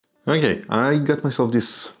Okay, I got myself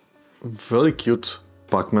this very cute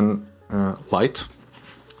Pac-Man light,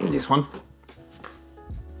 this one,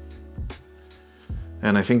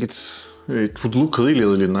 and I think it would look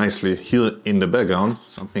really nicely here in the background,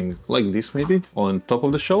 something like this maybe, or on top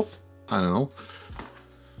of the shelf, I don't know,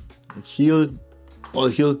 here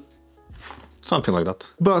or here, something like that.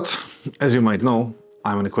 But as you might know,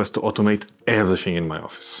 I'm on a quest to automate everything in my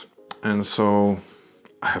office, and so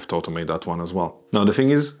I have to automate that one as well. Now the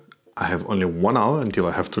thing is, I have only 1 hour until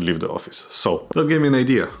I have to leave the office. So that gave me an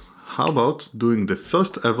idea. How about doing the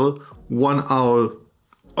first ever 1 hour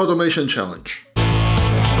automation challenge?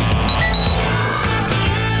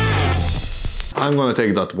 I'm gonna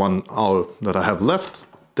take that 1 hour that I have left,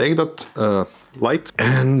 take that light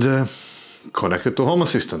and connect it to Home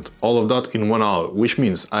Assistant. All of that in 1 hour, which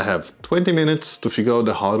means I have 20 minutes to figure out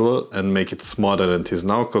the hardware and make it smarter than it is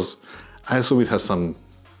now, because I assume it has some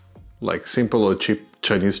like simple or cheap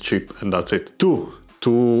Chinese chip, and that's it. 2,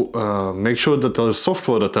 to make sure that there is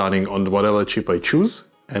software that's running on whatever chip I choose,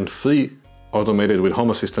 and 3, automated with Home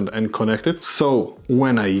Assistant and connected. So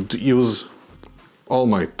when I use all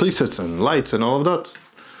my presets and lights and all of that,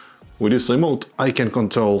 with this remote, I can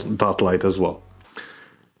control that light as well.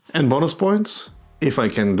 And bonus points, if I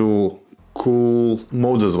can do cool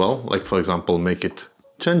modes as well, like for example, make it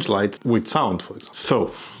change light with sound, for example.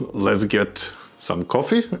 So let's get some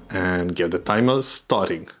coffee and get the timer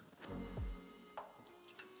starting.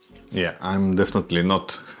 Yeah, I'm definitely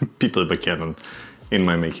not Peter Buchanan in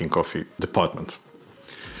my making coffee department.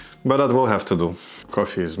 But that will have to do.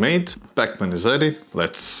 Coffee is made, Pac-Man is ready,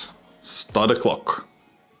 let's start the clock.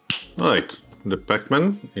 Alright, the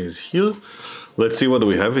Pac-Man is here. Let's see what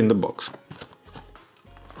we have in the box.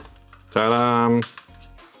 Ta-da!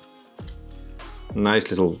 Nice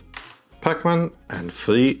little Pac-Man and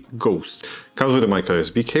 3 ghosts. Comes with a micro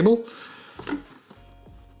USB cable.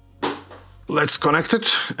 Let's connect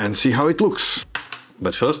it and see how it looks.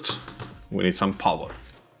 But first, we need some power.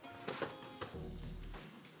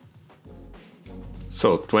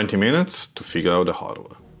 So 20 minutes to figure out the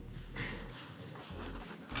hardware.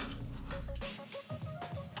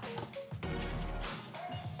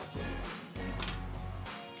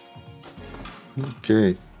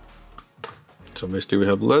 Okay. So basically we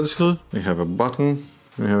have LEDs here, we have a button,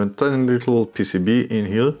 we have a tiny little PCB in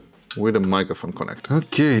here with a microphone connector.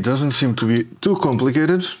 Okay, doesn't seem to be too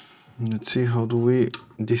complicated. Let's see, how do we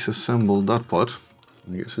disassemble that part?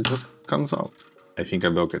 I guess it just comes out. I think I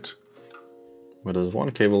broke it. But there's one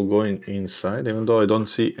cable going inside, even though I don't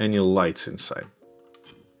see any lights inside.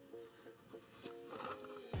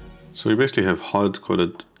 So we basically have hard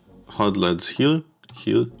LEDs here,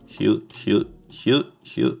 here, here, here, here,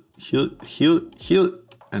 here, here, here, here,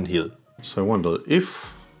 and here. So I wonder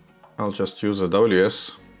if I'll just use a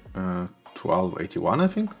WS1281, I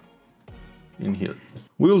think, in here.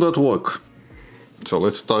 Will that work? So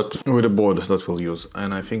let's start with the board that we'll use.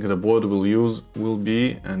 And I think the board we'll use will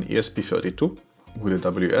be an ESP32 with a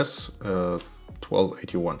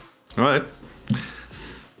WS1281. All right,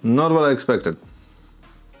 not what I expected.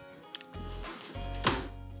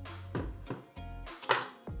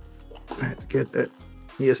 Let's get that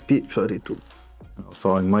ESP32.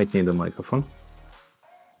 So I might need a microphone.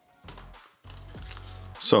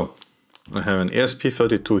 So I have an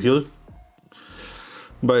ESP32 here.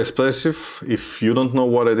 By explosive, if you don't know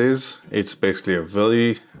what it is, it's basically a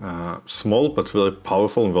very small but very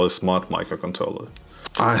powerful and very smart microcontroller.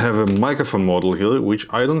 I have a microphone model here, which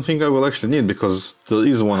I don't think I will actually need because there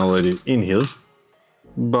is one already in here.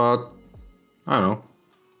 But I don't know,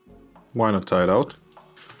 why not try it out?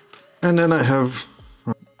 And then I have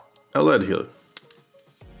a LED here.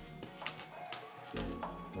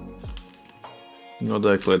 Not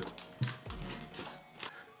direct LED.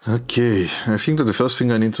 Okay, I think that the first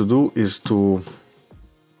thing I need to do is to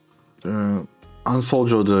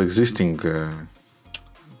unsolder the existing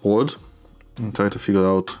board and try to figure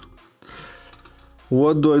out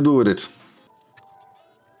what do I do with it.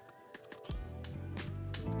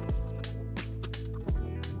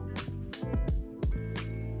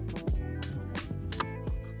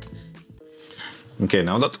 Okay,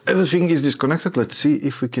 now that everything is disconnected, let's see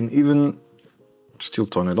if we can even still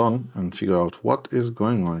turn it on and figure out what is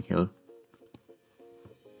going on here.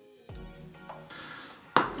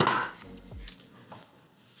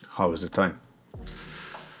 How is the time?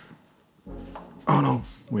 Oh no,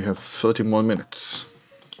 we have 30 more minutes.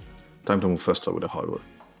 Time to move faster with the hardware.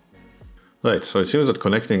 Right, so it seems that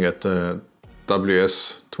connecting at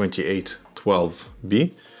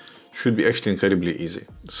WS2812B should be actually incredibly easy.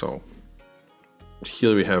 So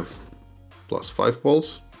here we have +5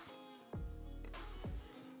 volts.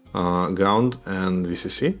 Ground and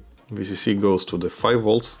VCC. VCC goes to the 5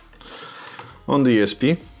 volts on the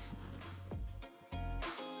ESP.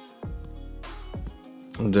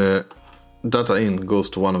 The data in goes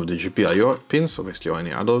to one of the GPIO pins, obviously, or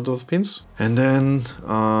any other of those pins. And then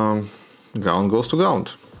ground goes to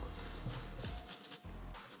ground.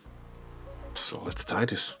 So let's try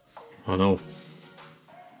this. Oh no.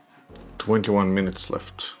 21 minutes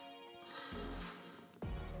left.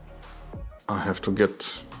 I have to get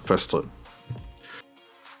faster.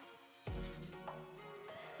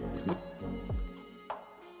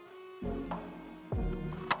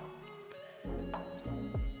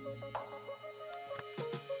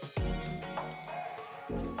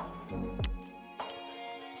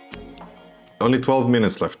 Only 12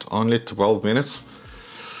 minutes left. Only 12 minutes.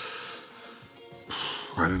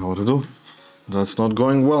 I don't know what to do. That's not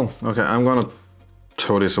going well. Okay, I'm gonna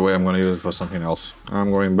throw this away. I'm gonna use it for something else.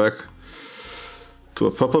 I'm going back to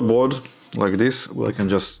a proper board like this, where I can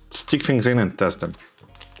just stick things in and test them.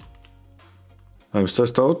 I'm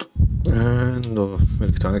stressed out, and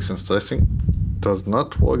electronics and stressing does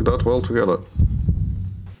not work that well together.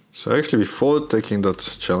 So actually, before taking that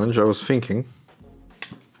challenge, I was thinking,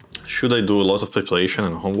 should I do a lot of preparation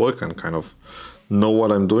and homework and kind of know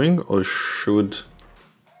what I'm doing, or should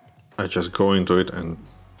I just go into it and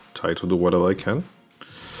try to do whatever I can?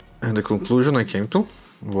 And the conclusion I came to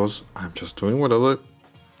was, I'm just doing whatever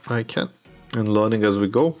I can and learning as we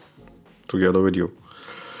go together with you.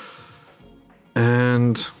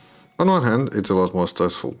 And on one hand, it's a lot more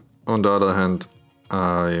stressful. On the other hand,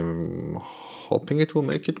 I'm hoping it will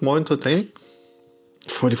make it more entertaining.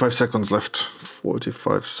 45 seconds left.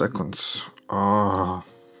 45 seconds.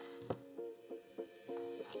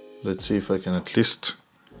 Let's see if I can at least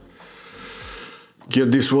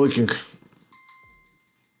get this working.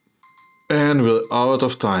 And we're out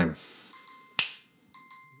of time.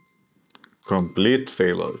 Complete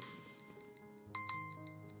failure.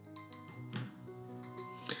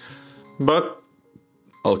 But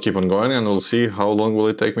I'll keep on going and we'll see how long will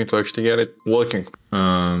it take me to actually get it working.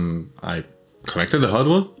 I connected the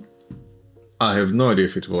hardware. I have no idea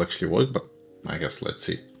if it will actually work, but I guess let's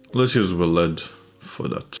see. Let's use WLED for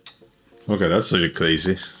that. Okay, that's really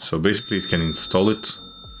crazy. So basically it can install it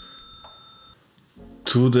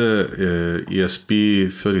to the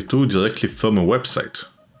ESP32 directly from a website.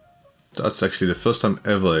 That's actually the first time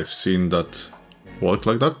ever I've seen that work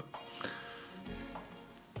like that.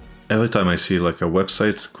 Every time I see like a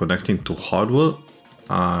website connecting to hardware,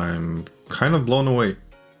 I'm kind of blown away.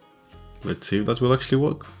 Let's see if that will actually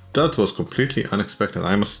work. That was completely unexpected.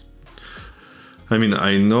 I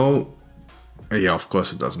know, yeah, of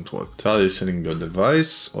course it doesn't work. Try resetting your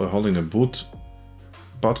device or holding the boot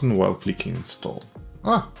button while clicking install.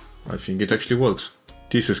 I think it actually works.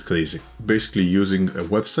 This is crazy. Basically using a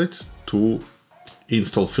website to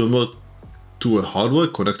install firmware to a hardware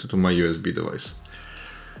connected to my USB device.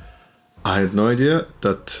 I had no idea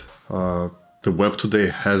that the web today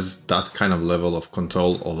has that kind of level of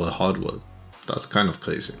control over hardware. That's kind of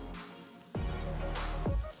crazy.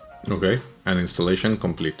 Okay, and installation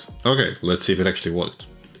complete. Okay, let's see if it actually worked.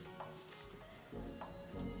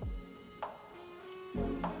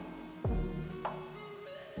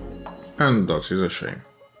 And that is a shame.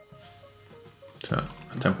 So,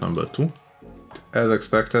 attempt number 2. As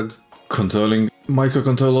expected, controlling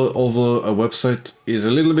microcontroller over a website is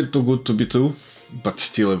a little bit too good to be true, but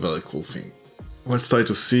still a very cool thing. Let's try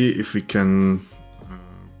to see if we can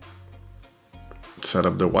set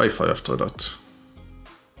up the Wi-Fi after that.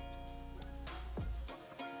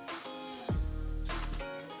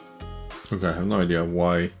 Okay, I have no idea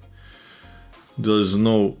why there is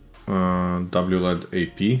no WLED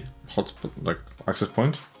AP hotspot, like access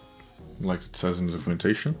point, like it says in the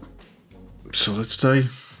documentation. So let's try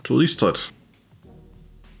to restart.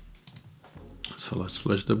 So let's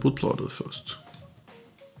flash the bootloader first.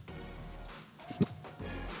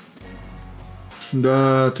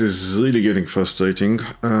 That is really getting frustrating.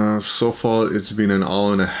 So far it's been an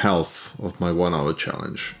hour and a half of my 1 hour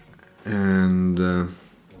challenge. And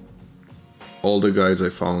all the guides I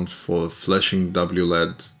found for flashing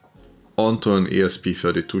WLED onto an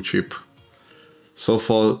ESP32 chip so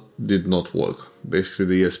far did not work. Basically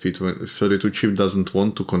the ESP32 chip doesn't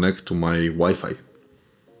want to connect to my Wi-Fi.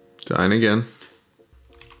 Trying again.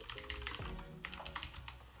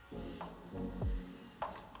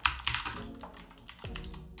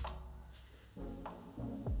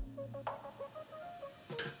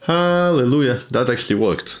 Hallelujah, that actually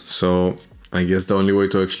worked. So I guess the only way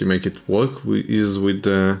to actually make it work is with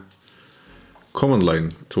the command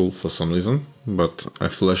line tool for some reason. But I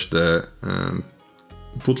flashed the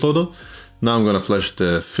bootloader. Now I'm gonna flash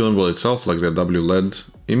the firmware itself, like the WLED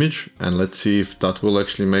image, and let's see if that will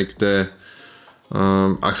actually make the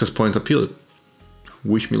access point appear.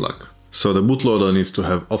 Wish me luck. So the bootloader needs to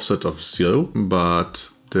have offset of 0, but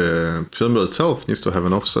the firmware itself needs to have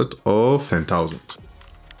an offset of 10,000.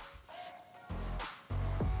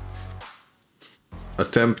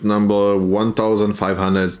 Attempt number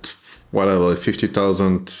 1,500, whatever,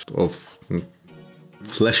 50,000 of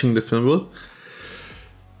flashing the firmware.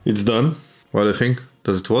 It's done. What do you think?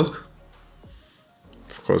 Does it work?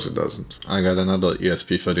 Of course it doesn't. I got another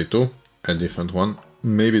ESP32, a different one.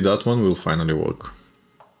 Maybe that one will finally work.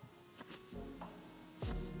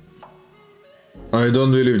 I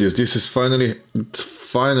don't believe this. This is finally,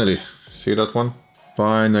 see that one?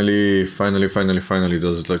 Finally,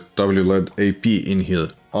 there's like WLED AP in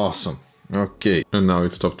here. Awesome. Okay. And now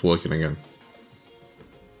it stopped working again.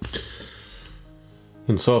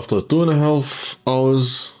 And so after 2.5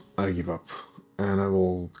 hours, I give up. And I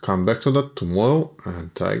will come back to that tomorrow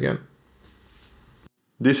and try again.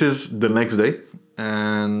 This is the next day,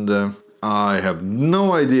 and I have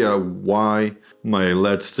no idea why my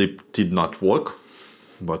LED strip did not work,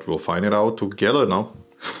 but we'll find it out together now.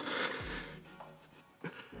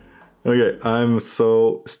 Okay, I'm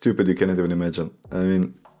so stupid you cannot even imagine. I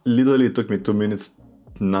mean, literally it took me 2 minutes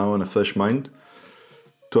now on a fresh mind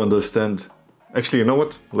to understand. Actually, you know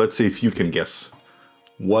what? Let's see if you can guess.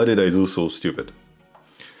 Why did I do so stupid?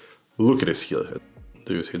 Look at this here.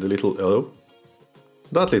 Do you see the little arrow?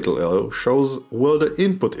 That little arrow shows where the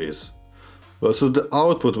input is, versus the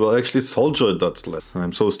output where I actually soldered that LED.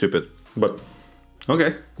 I'm so stupid. But,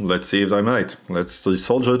 okay, let's see if I'm right. Let's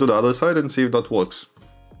solder to the other side and see if that works.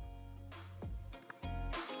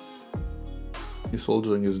 The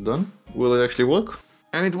soldering is done. Will it actually work?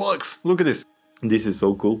 And it works! Look at this! This is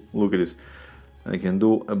so cool. Look at this. I can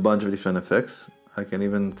do a bunch of different effects. I can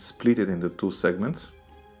even split it into 2 segments.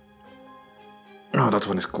 Oh, that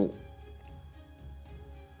one is cool.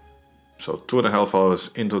 So 2.5 hours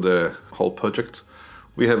into the whole project,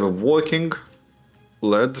 we have a working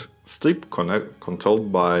LED strip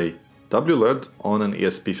controlled by WLED on an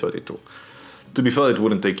ESP32. To be fair, it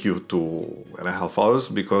wouldn't take you 2.5 hours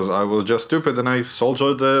because I was just stupid and I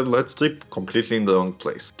soldered the LED strip completely in the wrong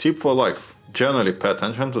place. Tip for life: generally pay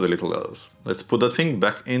attention to the little arrows. Let's put that thing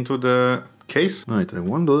back into the case. Right, I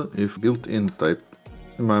wonder if built-in type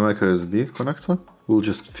my micro USB connector will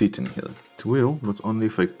just fit in here. It will, but only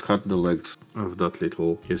if I cut the legs of that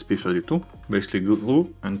little ESP32, basically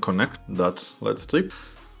glue and connect that LED strip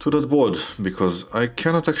to that board, because I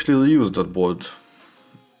cannot actually reuse that board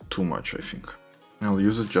too much, I think. I'll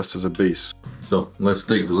use it just as a base. So let's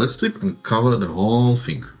take the LED strip and cover the whole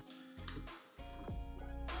thing.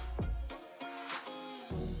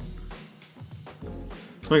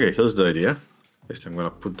 Okay, here's the idea. First I'm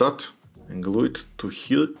gonna put that and glue it to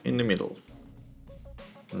here in the middle.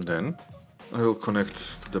 And then I will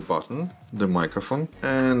connect the button, the microphone,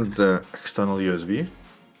 and the external USB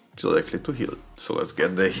directly to here. So let's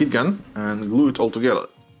get the heat gun and glue it all together.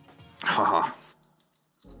 Haha.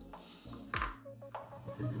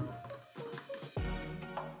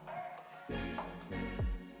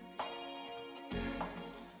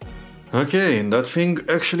 Okay, and that thing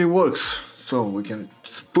actually works. So we can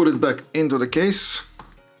just put it back into the case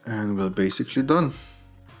and we're basically done.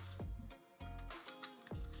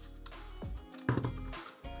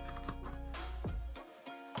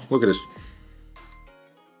 Look at this.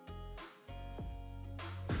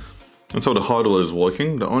 And so the hardware is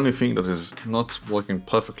working. The only thing that is not working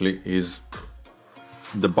perfectly is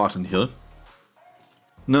the button here.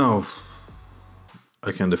 Now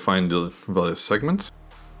I can define the various segments,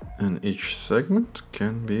 and each segment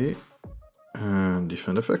can be a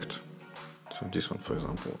different effect. So this one, for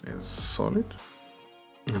example, is solid,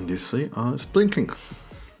 and these 3 are sprinkling.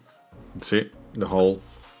 See, the whole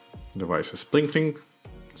device is sprinkling,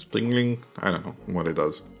 I don't know what it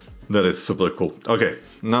does. That is super cool. Okay,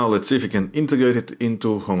 now let's see if we can integrate it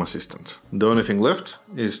into Home Assistant. The only thing left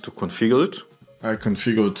is to configure it. I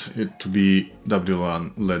configured it to be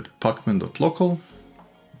WLED pacman.local,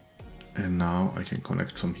 and now I can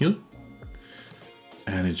connect from here,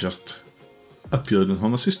 and it just appeared in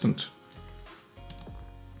Home Assistant.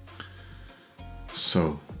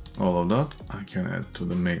 So all of that I can add to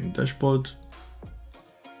the main dashboard.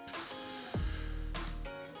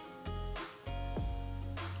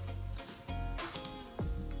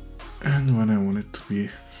 And when I want it to be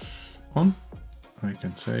on, I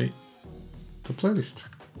can say to playlist.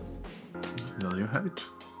 There you have it.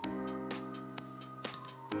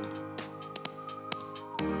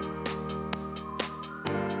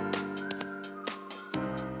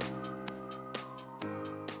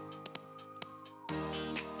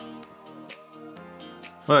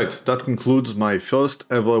 Right, that concludes my first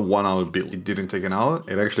ever 1 hour build. It didn't take an hour,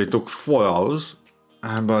 it actually took 4 hours,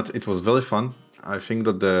 but it was very fun. I think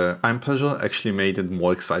that the time pressure actually made it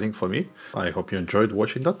more exciting for me. I hope you enjoyed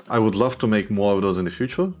watching that. I would love to make more of those in the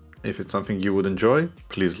future. If it's something you would enjoy,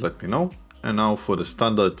 please let me know. And now for the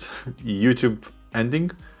standard YouTube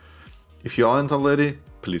ending. If you aren't already,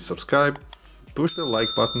 please subscribe, push the like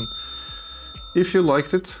button. If you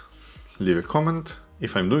liked it, leave a comment.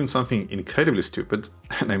 If I'm doing something incredibly stupid,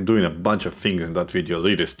 and I'm doing a bunch of things in that video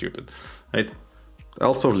really stupid, right?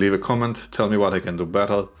 Also leave a comment, tell me what I can do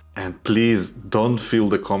better. And please don't fill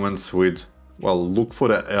the comments with, well, look for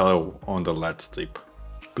the arrow on the LED strip.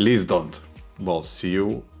 Please don't. Well, see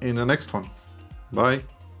you in the next one. Bye.